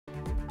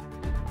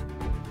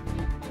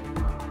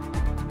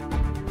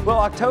Well,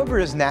 October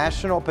is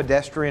National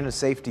Pedestrian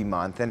Safety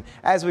Month, and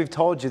as we've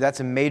told you, that's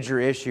a major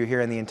issue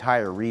here in the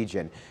entire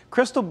region.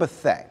 Crystal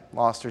Bethet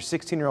lost her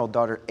 16-year-old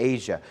daughter,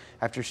 Asia,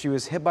 after she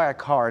was hit by a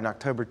car in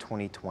October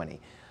 2020.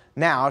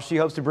 Now, she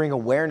hopes to bring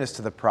awareness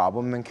to the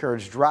problem and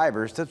encourage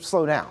drivers to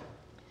slow down.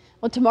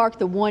 Well, to mark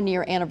the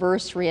one-year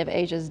anniversary of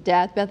Asia's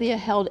death, Bethia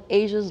held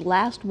Asia's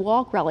Last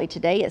Walk rally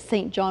today at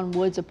St. John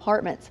Woods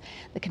Apartments.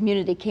 The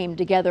community came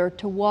together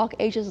to walk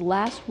Asia's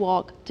last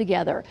walk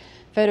together.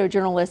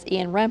 Photojournalist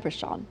Ian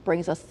Rampishon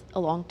brings us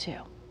along too.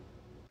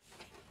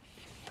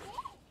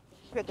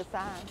 Pick a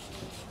sign.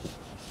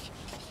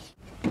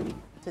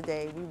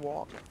 Today we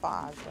walk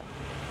for Asia.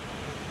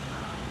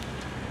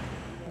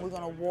 We're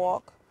going to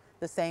walk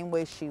the same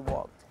way she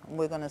walked.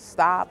 We're going to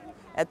stop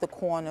at the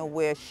corner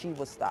where she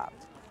was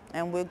stopped.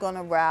 And we're going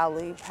to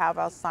rally, have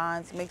our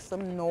signs, make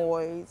some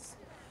noise,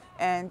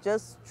 and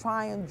just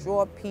try and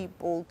draw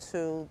people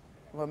to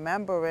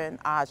remembering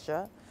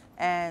Asia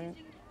and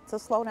to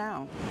slow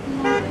down.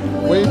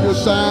 Wave your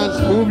signs,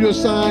 move your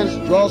signs,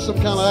 draw some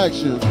kind of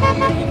action.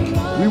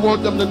 We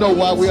want them to know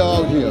why we're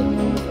out here.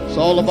 It's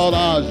all about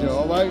Asia,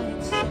 all right?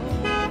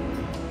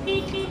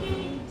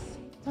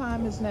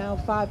 Time is now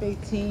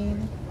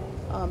 5:18,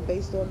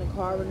 based on the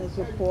coroner's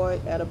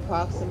report at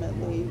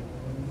approximately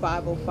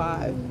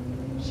 5:05.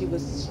 She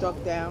was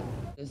struck down.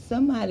 If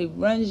somebody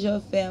runs your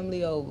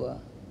family over,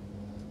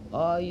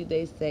 all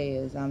they say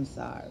is, I'm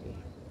sorry.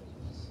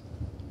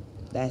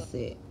 That's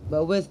it.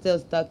 But we're still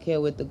stuck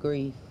here with the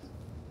grief.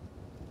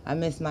 I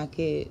miss my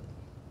kid.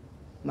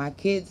 My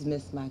kids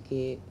miss my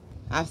kid.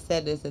 I've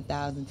said this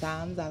 1,000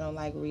 times. I don't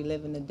like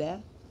reliving the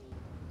death.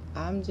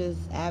 I'm just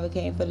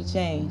advocating for the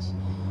change.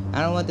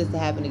 I don't want this to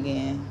happen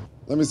again.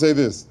 Let me say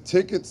this,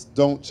 tickets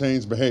don't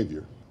change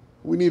behavior.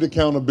 We need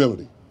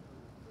accountability.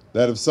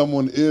 That if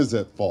someone is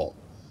at fault,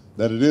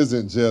 that it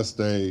isn't just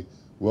a,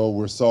 well,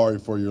 we're sorry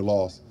for your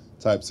loss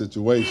type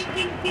situation.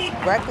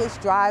 Reckless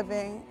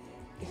driving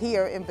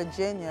here in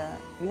Virginia,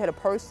 you hit a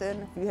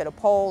person, you hit a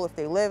pole, if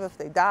they live, if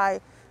they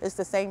die, it's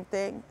the same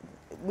thing.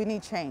 We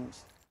need change.